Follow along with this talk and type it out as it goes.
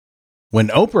When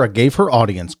Oprah gave her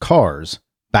audience cars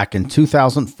back in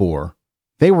 2004,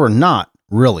 they were not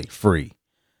really free.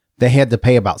 They had to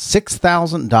pay about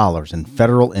 $6,000 in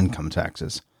federal income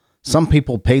taxes. Some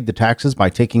people paid the taxes by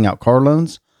taking out car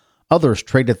loans. Others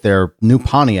traded their new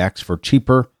Pontiacs for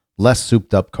cheaper, less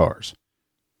souped up cars.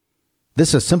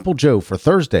 This is Simple Joe for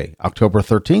Thursday, October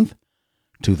 13th,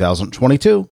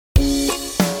 2022.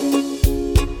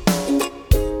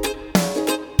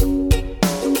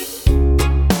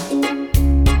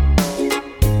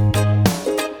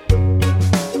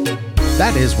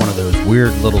 That is one of those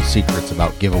weird little secrets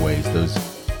about giveaways, those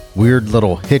weird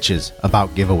little hitches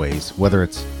about giveaways, whether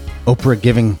it's Oprah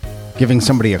giving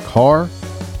somebody a car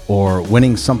or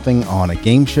winning something on a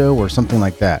game show or something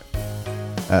like that.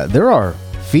 There are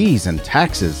fees and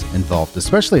taxes involved,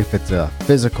 especially if it's a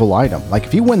physical item. Like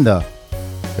if you win the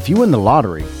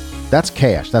lottery, that's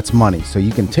cash, that's money. So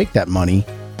you can take that money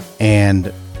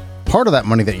and part of that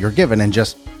money that you're given and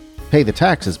just pay the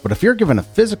taxes. But if you're given a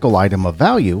physical item of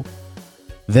value,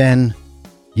 then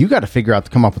you got to figure out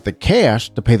to come up with the cash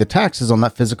to pay the taxes on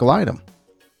that physical item.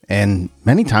 And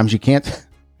many times you can't,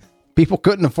 people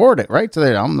couldn't afford it, right? So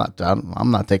I'm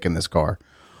not taking this car,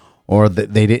 or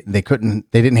they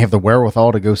didn't have the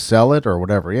wherewithal to go sell it or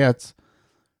whatever. Yeah,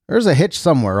 there's a hitch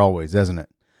somewhere always, isn't it?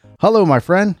 Hello, my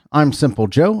friend. I'm Simple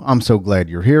Joe. I'm so glad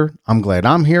you're here. I'm glad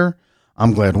I'm here.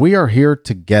 I'm glad we are here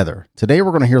together. Today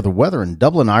we're going to hear the weather in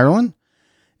Dublin, Ireland.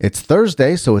 It's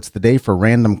Thursday, so it's the day for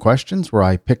random questions where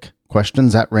I pick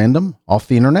questions at random off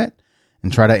the internet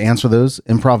and try to answer those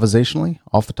improvisationally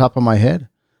off the top of my head,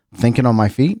 thinking on my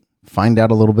feet, find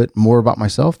out a little bit more about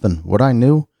myself than what I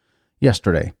knew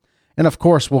yesterday. And of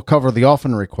course, we'll cover the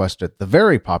often requested, the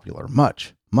very popular,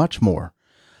 much, much more.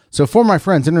 So for my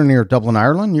friends in or near Dublin,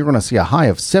 Ireland, you're going to see a high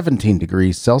of 17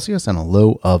 degrees Celsius and a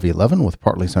low of 11 with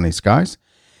partly sunny skies.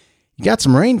 You got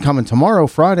some rain coming tomorrow,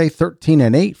 Friday, 13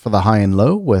 and 8 for the high and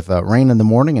low, with rain in the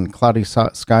morning and cloudy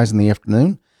skies in the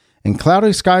afternoon, and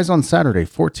cloudy skies on Saturday,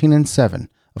 14 and 7,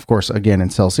 of course, again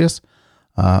in Celsius,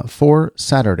 for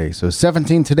Saturday. So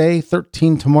 17 today,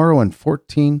 13 tomorrow, and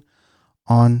 14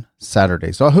 on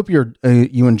Saturday. So I hope you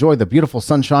enjoy the beautiful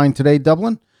sunshine today,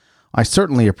 Dublin. I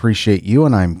certainly appreciate you,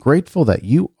 and I'm grateful that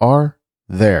you are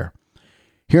there.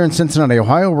 Here in Cincinnati,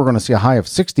 Ohio, we're going to see a high of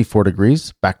 64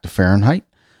 degrees, back to Fahrenheit,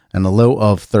 and a low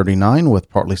of 39 with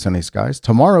partly sunny skies.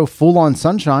 Tomorrow, full on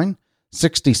sunshine,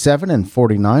 67 and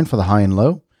 49 for the high and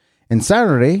low. And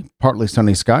Saturday, partly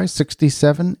sunny skies,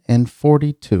 67 and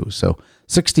 42. So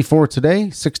 64 today,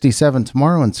 67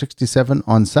 tomorrow, and 67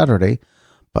 on Saturday.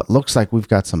 But looks like we've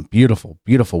got some beautiful,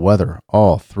 beautiful weather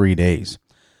all 3 days.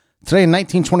 Today in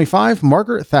 1925,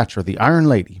 Margaret Thatcher, the Iron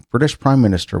Lady, British Prime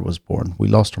Minister, was born. We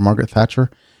lost to Margaret Thatcher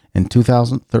in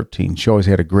 2013. She always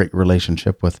had a great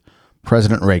relationship with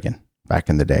President Reagan back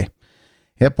in the day.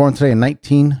 Yep, born today in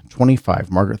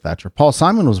 1925, Margaret Thatcher. Paul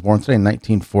Simon was born today in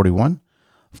 1941.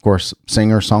 Of course,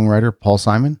 singer, songwriter, Paul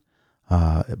Simon.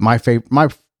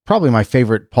 Probably my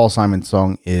favorite Paul Simon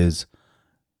song is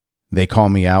 "They Call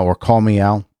Me Al" or "Call Me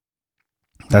Al."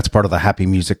 That's part of the Happy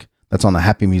Music. That's on the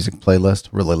Happy Music playlist.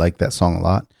 Really like that song a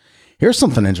lot. Here's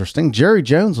something interesting. Jerry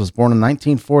Jones was born in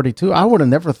 1942. I would have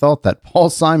never thought that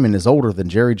Paul Simon is older than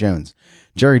Jerry Jones.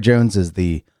 Jerry Jones is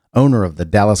the owner of the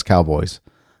Dallas Cowboys.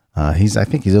 I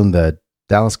think he's owned the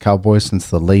Dallas Cowboys since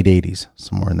the late 80s,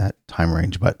 somewhere in that time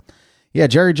range. But yeah,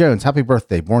 Jerry Jones, happy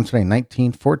birthday. Born today in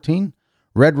 1914.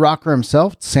 Red Rocker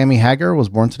himself, Sammy Hagar, was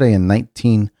born today in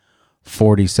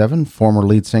 1947. Former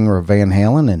lead singer of Van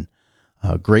Halen and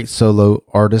a great solo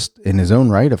artist in his own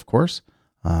right, of course.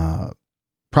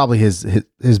 Probably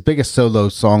his biggest solo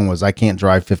song was "I Can't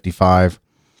Drive 55."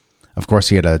 Of course,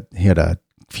 he had a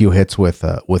few hits with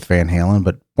Van Halen,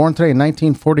 but born today in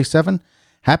 1947.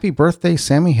 Happy birthday,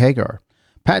 Sammy Hagar.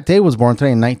 Pat Day was born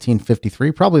today in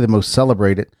 1953, probably the most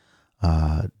celebrated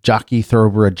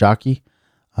thoroughbred jockey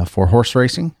for horse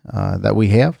racing that we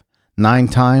have.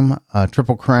 9-time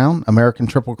Triple Crown, American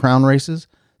Triple Crown races,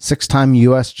 6-time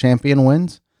U.S. champion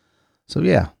wins. So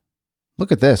yeah,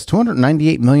 look at this,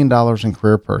 $298 million in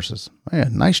career purses.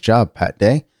 Man, nice job, Pat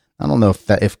Day. I don't know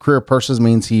if career purses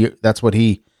means that's what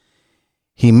he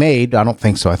made. I don't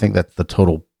think so. I think that's the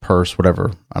total purse,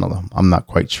 whatever. I don't know. I'm not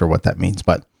quite sure what that means,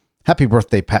 but happy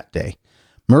birthday, Pat Day.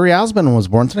 Marie Osmond was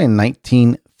born today in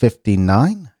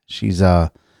 1959. She's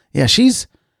one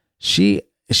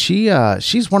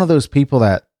of those people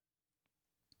that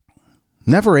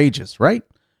never ages, right?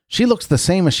 She looks the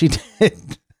same as she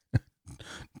did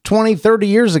 20, 30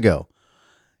 years ago.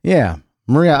 Yeah.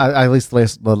 Maria, at least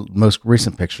the most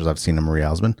recent pictures I've seen of Marie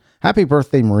Osmond. Happy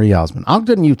birthday, Marie Osmond.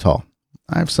 Ogden, Utah.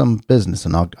 I have some business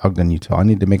in Ogden, Utah. I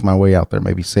need to make my way out there.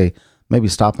 Maybe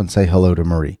stop and say hello to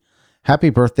Marie.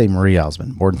 Happy birthday, Marie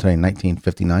Osmond, born today in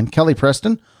 1959. Kelly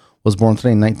Preston was born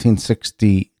today in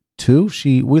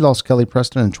 1962. We lost Kelly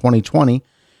Preston in 2020.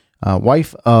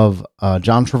 Wife of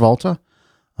John Travolta,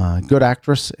 good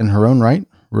actress in her own right.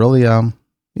 Really,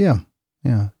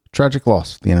 tragic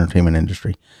loss to the entertainment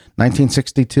industry.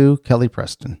 1962, Kelly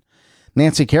Preston.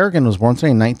 Nancy Kerrigan was born today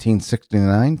in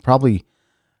 1969. Probably,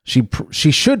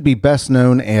 she should be best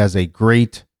known as a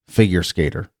great figure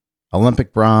skater.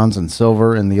 Olympic bronze and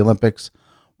silver in the Olympics,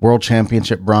 World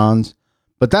Championship bronze.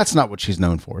 But that's not what she's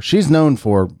known for. She's known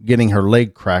for getting her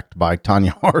leg cracked by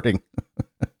Tonya Harding.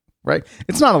 Right?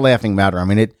 It's not a laughing matter. I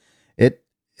mean, it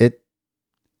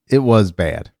was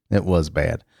bad. It was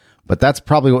bad. But that's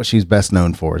probably what she's best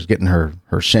known for, is getting her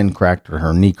shin cracked or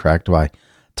her knee cracked by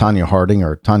Tonya Harding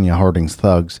or Tonya Harding's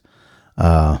thugs.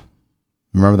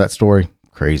 Remember that story?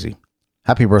 Crazy.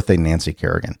 Happy birthday, Nancy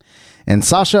Kerrigan. And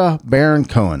Sacha Baron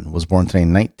Cohen was born today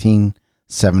in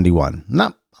 1971.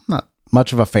 I'm not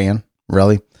much of a fan,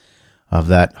 really, of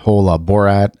that whole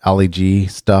Borat, Ali G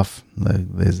stuff,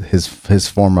 his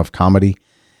form of comedy,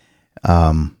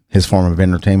 his form of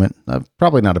entertainment.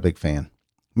 Probably not a big fan.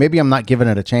 Maybe I'm not giving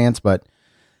it a chance, but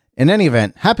in any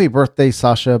event, happy birthday,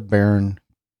 Sacha Baron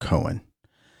Cohen.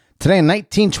 Today in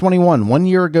 1921, 1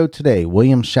 year ago today,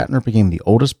 William Shatner became the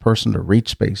oldest person to reach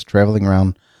space, traveling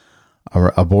around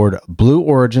aboard Blue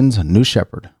Origin's New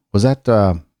Shepard. Was that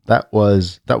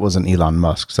wasn't Elon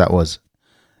Musk's? That was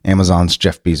Amazon's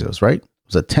Jeff Bezos, right? It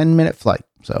was a 10-minute flight.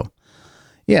 So,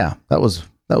 yeah, that was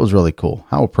really cool.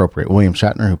 How appropriate. William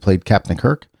Shatner, who played Captain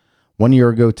Kirk, 1 year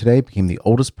ago today, became the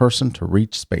oldest person to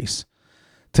reach space.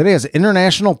 Today is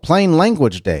International Plain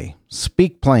Language Day.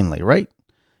 Speak plainly, right?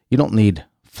 You don't need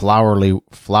flowery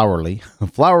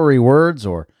words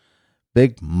or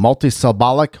big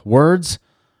multisyllabic words,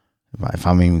 if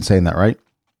I'm even saying that right.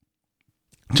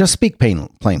 Just speak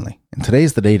plainly. And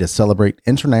today's the day to celebrate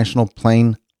International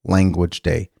Plain Language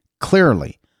Day.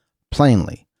 Clearly,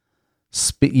 plainly.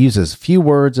 Use as few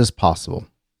words as possible.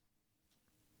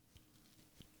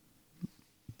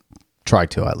 Try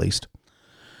to, at least.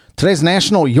 Today's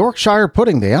National Yorkshire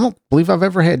Pudding Day. I don't believe I've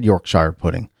ever had Yorkshire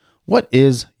pudding. What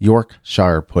is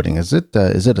Yorkshire pudding? Is it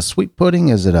a sweet pudding?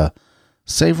 Is it a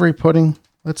savory pudding?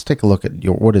 Let's take a look at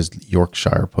what is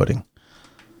Yorkshire pudding.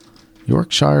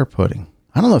 Yorkshire pudding.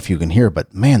 I don't know if you can hear,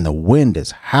 but man, the wind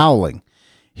is howling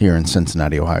here in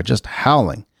Cincinnati, Ohio. Just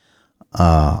howling.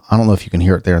 I don't know if you can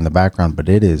hear it there in the background, but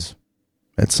it's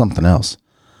something else.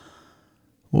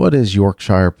 What is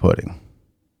Yorkshire pudding?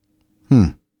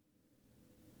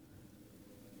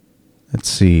 Let's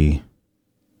see.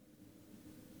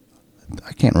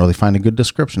 I can't really find a good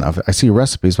description of it. I see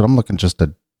recipes, but I'm looking just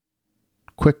a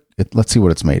quick. Let's see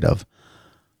what it's made of.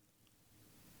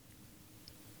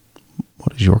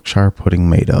 What is Yorkshire pudding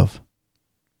made of?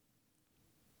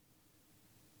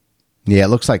 Yeah, it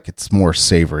looks like it's more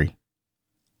savory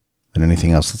than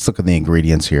anything else. Let's look at the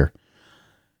ingredients here.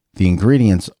 The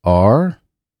ingredients are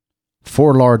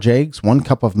 4 large eggs, 1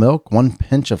 cup of milk, 1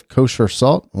 pinch of kosher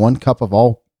salt, 1 cup of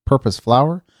all-purpose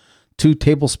flour, 2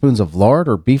 tablespoons of lard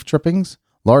or beef drippings,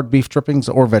 or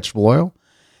vegetable oil,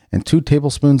 and 2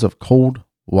 tablespoons of cold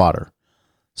water.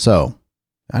 So,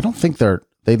 I don't think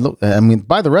they look, I mean,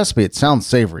 by the recipe, it sounds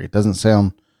savory. It doesn't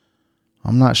sound,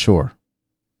 I'm not sure.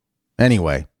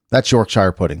 Anyway, that's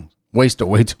Yorkshire pudding. Wasted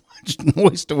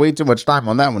way too much time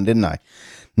on that one, didn't I?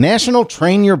 National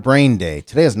Train Your Brain Day.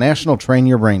 Today is National Train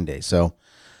Your Brain Day. So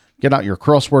get out your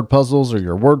crossword puzzles or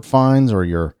your word finds or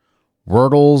your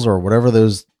Wordles or whatever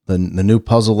the new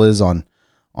puzzle is on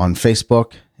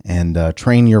Facebook and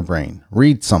train your brain.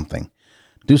 Read something.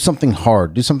 Do something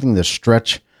hard. Do something to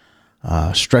stretch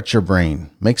your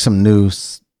brain. Make some new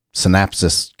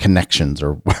synapses connections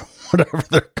or whatever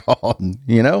they're called.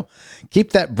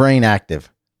 Keep that brain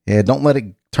active. Yeah, don't let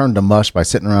it turn to mush by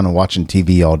sitting around and watching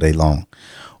TV all day long,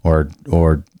 or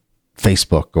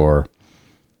Facebook, or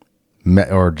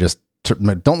just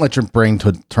don't let your brain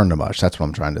turn to mush. That's what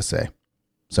I'm trying to say.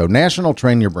 So, National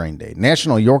Train Your Brain Day,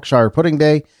 National Yorkshire Pudding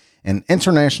Day, and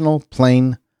International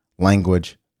Plain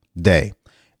Language Day.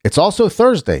 It's also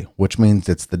Thursday, which means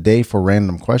it's the day for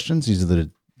random questions.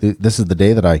 This is the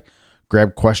day that I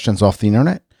grab questions off the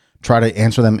internet, try to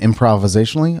answer them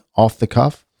improvisationally, off the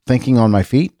cuff, thinking on my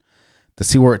feet, to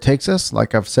see where it takes us.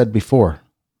 Like I've said before,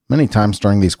 many times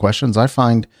during these questions, I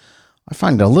find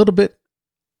a little bit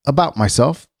about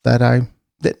myself that I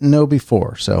didn't know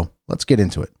before. So let's get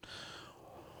into it.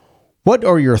 What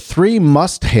are your 3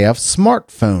 must-have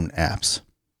smartphone apps?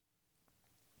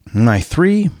 My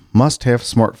 3 must-have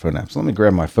smartphone apps. Let me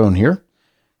grab my phone here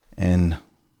and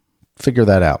figure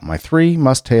that out. My 3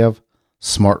 must-have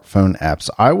smartphone apps.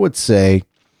 I would say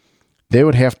they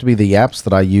would have to be the apps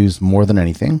that I use more than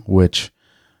anything, which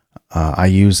I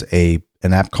use an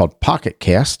app called Pocket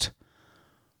Cast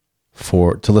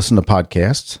to listen to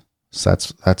podcasts. So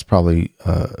that's probably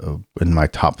in my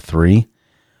top 3.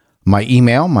 My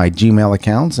email, my Gmail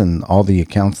accounts, and all the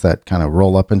accounts that kind of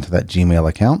roll up into that Gmail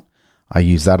account, I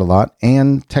use that a lot,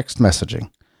 and text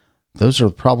messaging. Those are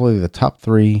probably the top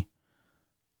 3.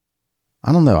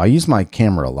 I don't know. I use my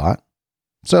camera a lot,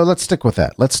 so let's stick with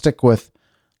that. Let's stick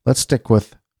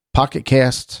with Pocket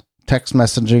Casts, text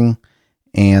messaging,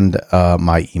 and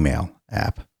my email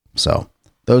app. So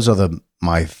those are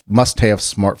my must-have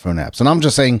smartphone apps, and I'm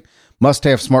just saying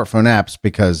must-have smartphone apps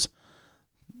because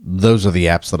those are the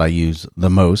apps that I use the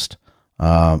most.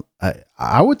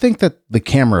 I would think that the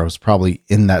camera was probably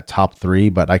in that top 3,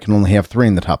 but I can only have 3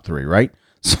 in the top 3, right?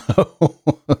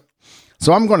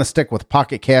 So I'm going to stick with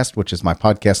Pocket Cast, which is my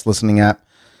podcast listening app,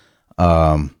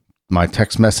 my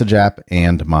text message app,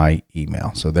 and my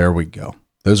email. So there we go.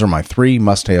 Those are my 3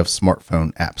 must-have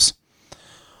smartphone apps.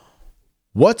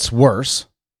 What's worse,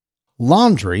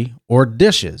 laundry or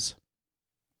dishes?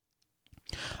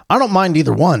 I don't mind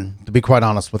either one, to be quite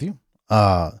honest with you.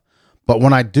 But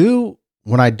when I do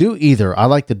either, I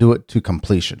like to do it to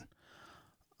completion.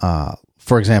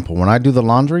 For example, when I do the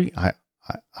laundry,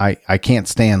 I can't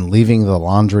stand leaving the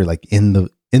laundry like in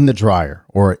the dryer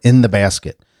or in the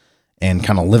basket and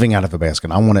kind of living out of a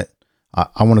basket. I want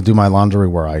to do my laundry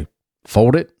where I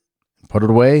fold it, put it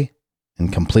away,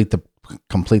 and complete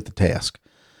the task.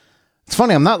 It's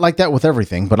funny, I'm not like that with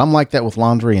everything, but I'm like that with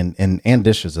laundry and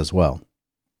dishes as well.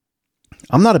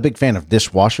 I'm not a big fan of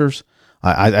dishwashers.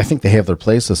 I think they have their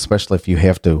place, especially if you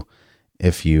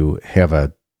have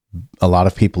a lot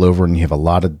of people over and you have a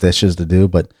lot of dishes to do.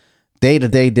 But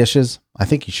day-to-day dishes, I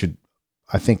think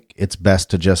it's best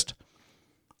to just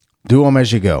do them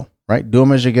as you go, right? Do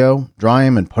them as you go, dry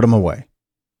them, and put them away.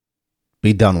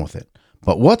 Be done with it.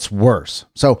 But what's worse?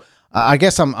 So I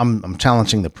guess I'm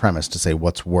challenging the premise to say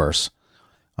what's worse.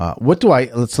 What do I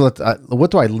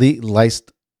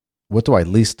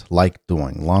least like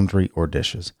doing, laundry or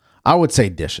dishes? I would say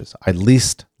dishes. I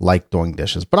least like doing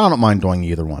dishes, but I don't mind doing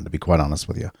either one, to be quite honest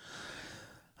with you.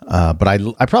 But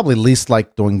I probably least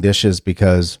like doing dishes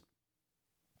because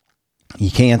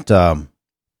you can't,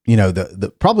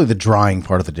 probably the drying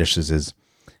part of the dishes is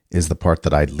the part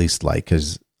that I least like,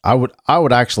 because I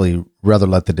would actually rather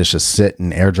let the dishes sit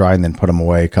and air dry and then put them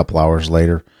away a couple hours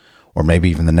later, or maybe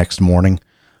even the next morning.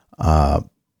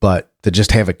 But to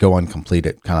just have it go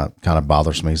uncompleted kind of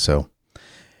bothers me. So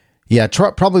yeah,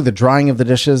 probably the drying of the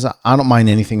dishes. I don't mind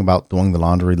anything about doing the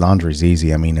laundry. Laundry's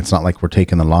easy. I mean, it's not like we're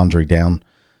taking the laundry down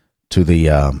to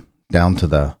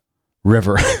the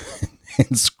river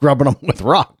and scrubbing them with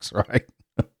rocks, right?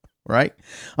 Right?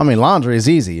 I mean, laundry is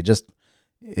easy.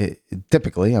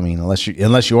 Typically, I mean, unless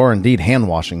you are indeed hand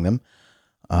washing them,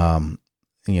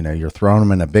 you're throwing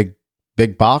them in a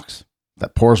big box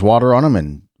that pours water on them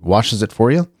and washes it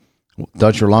for you,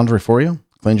 does your laundry for you,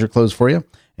 cleans your clothes for you,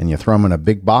 and you throw them in a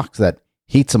big box that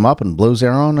heats them up and blows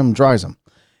air on them and dries them.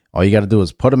 All you got to do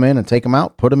is put them in and take them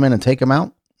out, put them in and take them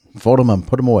out, fold them and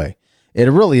put them away. It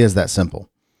really is that simple.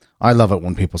 I love it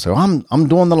when people say, I'm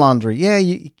doing the laundry.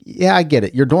 Yeah, I get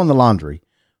it. You're doing the laundry.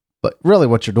 But really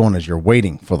what you're doing is you're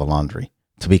waiting for the laundry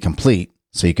to be complete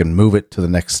so you can move it to the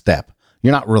next step.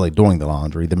 You're not really doing the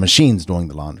laundry. The machine's doing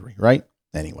the laundry, right?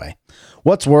 Anyway,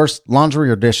 what's worse, laundry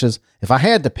or dishes? If I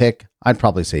had to pick, I'd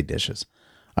probably say dishes.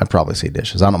 I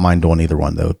don't mind doing either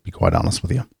one, though, to be quite honest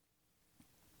with you.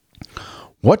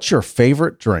 What's your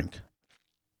favorite drink?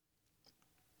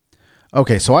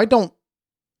 Okay, so I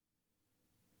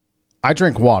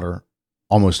drink water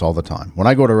almost all the time. When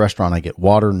I go to a restaurant, I get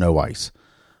water, no ice.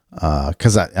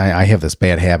 Because I have this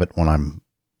bad habit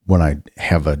when I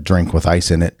have a drink with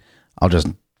ice in it, I'll just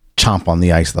chomp on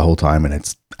the ice the whole time, and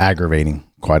it's aggravating,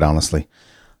 quite honestly.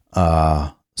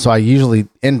 So I usually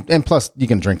and plus you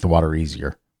can drink the water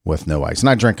easier with no ice, and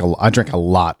I drink a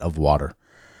lot of water.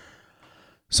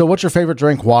 So what's your favorite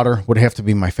drink? Water would have to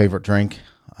be my favorite drink.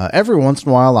 Every once in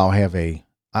a while, I'll have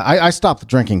I stopped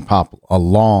drinking pop a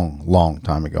long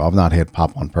time ago. I've not had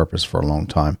pop on purpose for a long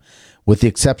time. With the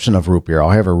exception of root beer, I'll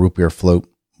have a root beer float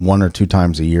 1 or 2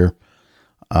 times a year,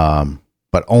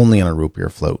 but only in a root beer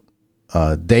float.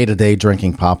 Day-to-day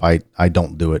drinking pop, I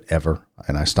don't do it ever,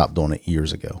 and I stopped doing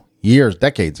it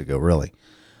decades ago, really.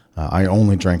 I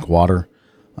only drink water.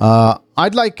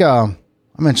 I'd like, I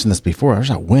mentioned this before,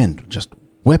 there's a wind just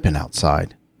whipping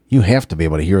outside. You have to be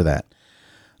able to hear that.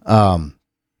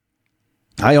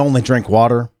 I only drink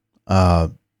water.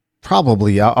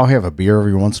 Probably, I'll have a beer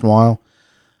every once in a while.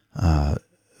 I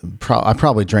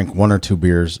probably drink 1 or 2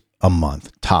 beers a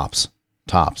month, tops.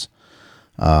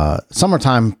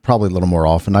 Summertime, probably a little more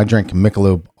often. I drink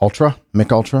Michelob Ultra.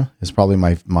 Mich Ultra is probably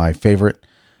my favorite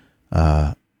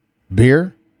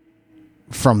beer.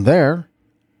 From there,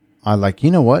 I like,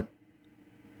 you know what?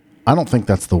 I don't think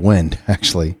that's the wind,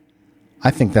 actually.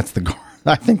 I think that's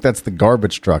the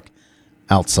garbage truck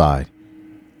outside.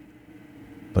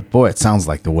 But boy, it sounds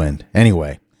like the wind.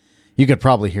 Anyway, you could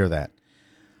probably hear that.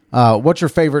 What's your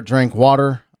favorite drink?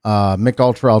 Water. Mich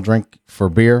Ultra I'll drink for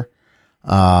beer.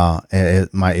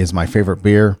 Is my favorite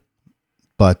beer.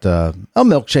 But a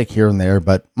milkshake here and there.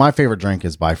 But my favorite drink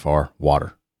is by far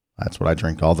water. That's what I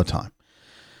drink all the time.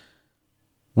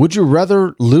 Would you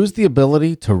rather lose the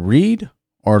ability to read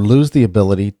or lose the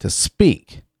ability to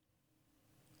speak?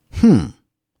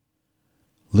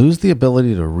 Lose the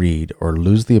ability to read or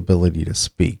lose the ability to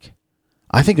speak.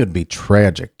 I think it would be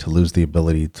tragic to lose the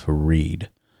ability to read.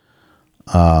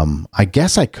 I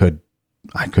guess I could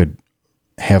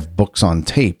have books on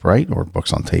tape, right? Or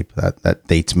books on tape. That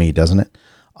dates me, doesn't it?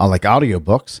 Like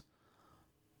audiobooks.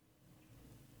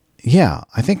 Yeah,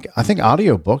 I think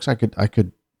audiobooks, I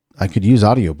could use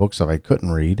audiobooks if I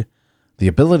couldn't read. The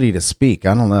ability to speak,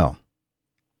 I don't know.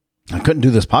 I couldn't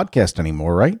do this podcast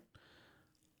anymore, right?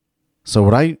 So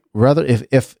would I rather,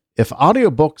 if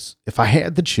audiobooks, if I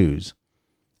had to choose,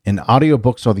 and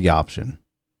audiobooks are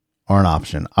an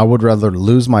option, I would rather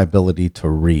lose my ability to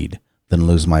read than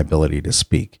lose my ability to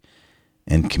speak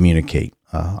and communicate.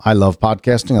 I love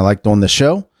podcasting. I like doing the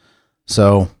show.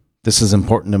 So this is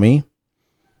important to me.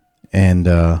 And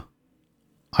I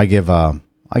give a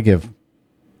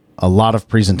lot of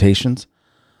presentations.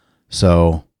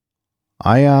 So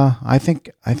I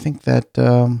think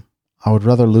that I would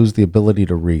rather lose the ability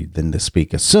to read than to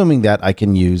speak, assuming that I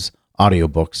can use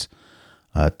audiobooks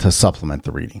to supplement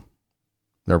the reading.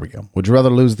 There we go. Would you rather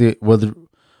lose the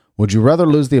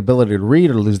ability to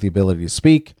read or lose the ability to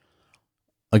speak?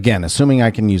 Again, assuming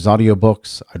I can use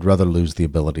audiobooks, I'd rather lose the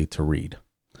ability to read.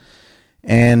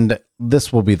 And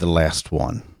this will be the last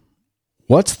one.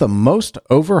 What's the most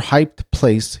overhyped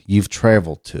place you've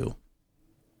traveled to?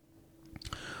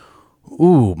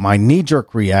 Ooh, my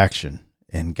knee-jerk reaction.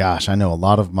 And gosh, I know a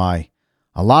lot of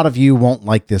you won't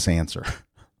like this answer.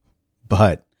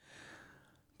 But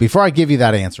before I give you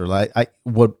that answer,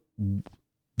 what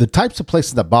the types of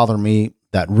places that bother me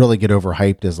that really get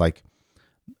overhyped is like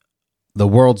the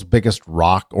world's biggest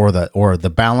rock or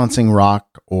the balancing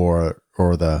rock or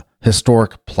the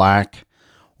historic plaque,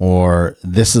 or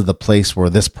this is the place where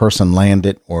this person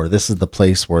landed, or this is the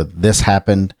place where this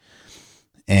happened.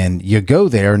 And you go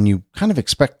there and you kind of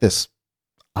expect this,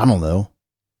 I don't know,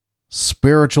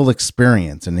 spiritual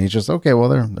experience. And he's just, okay, well,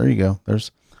 there you go. I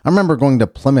remember going to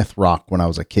Plymouth Rock when I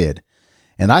was a kid,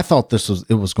 and I thought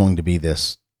it was going to be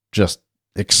this just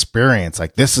experience.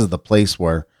 Like, this is the place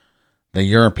where the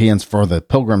Europeans, for the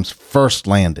Pilgrims, first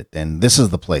landed, and this is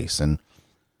the place. And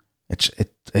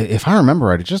if I remember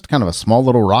right, it's just kind of a small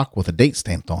little rock with a date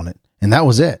stamped on it, and that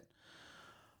was it.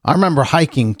 I remember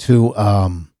hiking to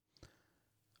a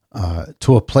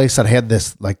place that had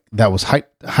this, like, that was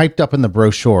hyped up in the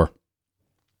brochure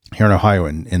here in Ohio,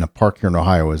 in a park here in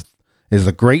Ohio, is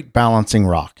the Great Balancing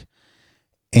Rock.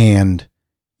 And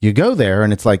you go there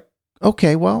and it's like,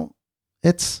 okay, well,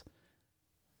 it's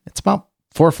about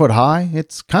 4 foot high.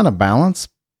 It's kind of balanced,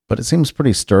 but it seems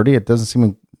pretty sturdy. It doesn't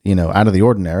seem, out of the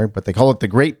ordinary, but they call it the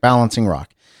Great Balancing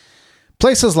Rock.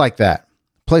 Places like that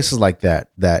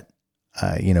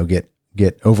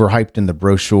get overhyped in the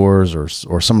brochures,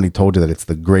 or somebody told you that it's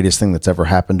the greatest thing that's ever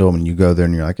happened to them, and you go there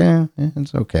and you're like,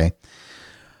 it's okay.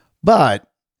 But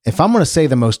if I'm going to say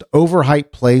the most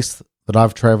overhyped place that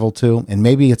I've traveled to, and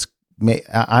maybe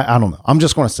I don't know, I'm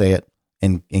just going to say it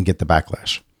and get the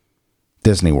backlash.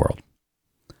 Disney World.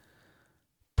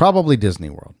 Probably Disney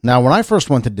World. Now, when I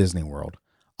first went to Disney World,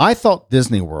 I thought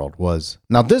Disney World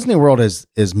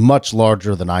is much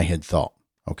larger than I had thought.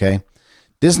 Okay.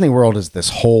 Disney World is this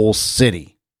whole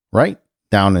city, right?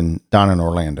 Down in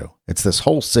Orlando. It's this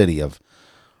whole city of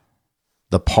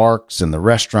the parks and the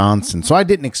restaurants. And so I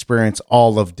didn't experience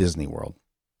all of Disney World.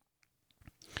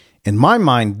 In my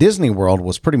mind, Disney World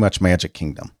was pretty much Magic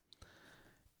Kingdom.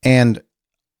 And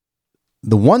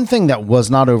the one thing that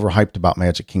was not overhyped about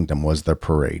Magic Kingdom was the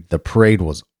parade. The parade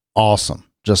was awesome,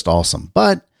 just awesome.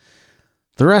 But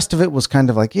the rest of it was kind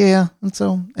of like, yeah, and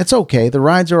so it's okay. The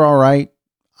rides are all right.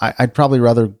 I'd probably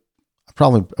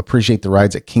appreciate the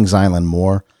rides at Kings Island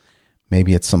more.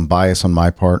 Maybe it's some bias on my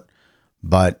part,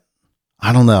 but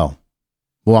I don't know.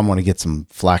 Well, I'm going to get some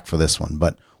flack for this one,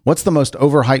 but what's the most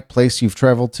overhyped place you've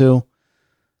traveled to?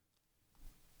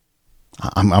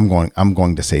 I'm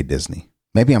going to say Disney.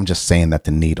 Maybe I'm just saying that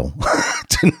to needle,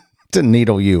 to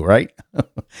needle you, right?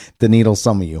 To needle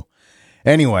some of you.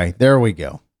 Anyway, there we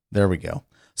go.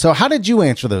 So how did you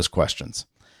answer those questions?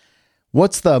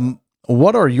 What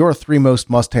are your 3 most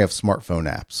must-have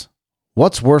smartphone apps?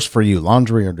 What's worse for you,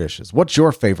 laundry or dishes? What's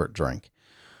your favorite drink?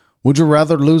 Would you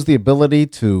rather lose the ability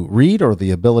to read or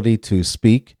the ability to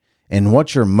speak? And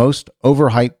what's your most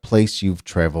overhyped place you've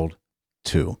traveled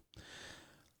to?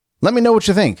 Let me know what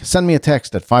you think. Send me a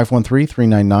text at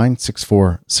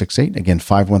 513-399-6468. Again,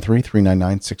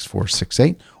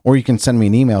 513-399-6468. Or you can send me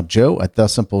an email,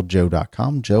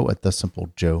 joe@thesimplejoe.com,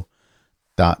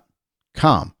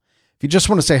 joe@thesimplejoe.com. If you just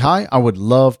want to say hi, I would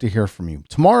love to hear from you.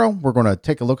 Tomorrow, we're going to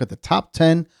take a look at the top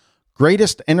 10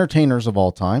 greatest entertainers of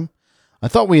all time. I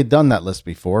thought we had done that list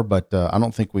before, but I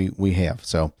don't think we have.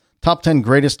 So, top 10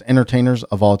 greatest entertainers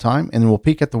of all time, and we'll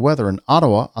peek at the weather in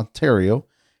Ottawa, Ontario,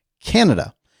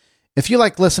 Canada. If you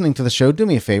like listening to the show, do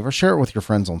me a favor, share it with your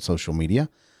friends on social media.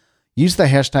 Use the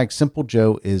hashtag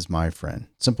 #SimpleJoeIsMyFriend.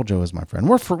 Simple Joe is my friend.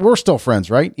 We're still friends,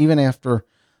 right? Even after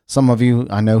some of you,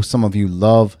 I know some of you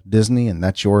love Disney, and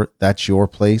that's your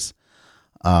place.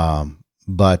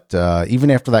 But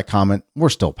even after that comment, we're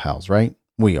still pals, right?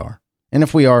 We are. And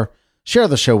if we are, share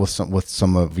the show with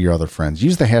some of your other friends.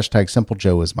 Use the hashtag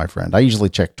 #SimpleJoeIsMyFriend. I usually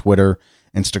check Twitter,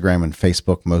 Instagram, and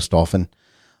Facebook most often.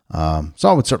 So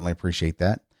I would certainly appreciate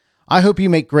that. I hope you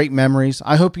make great memories.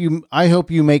 I hope you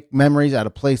make memories at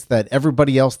a place that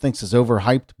everybody else thinks is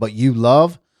overhyped, but you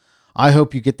love. I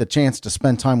hope you get the chance to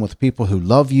spend time with people who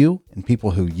love you and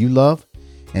people who you love,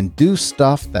 and do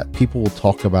stuff that people will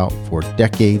talk about for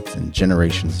decades and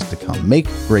generations to come. Make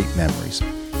great memories,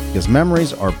 because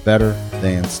memories are better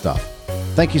than stuff.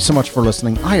 Thank you so much for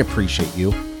listening. I appreciate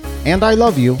you, and I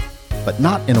love you, but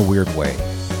not in a weird way.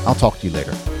 I'll talk to you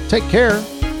later. Take care.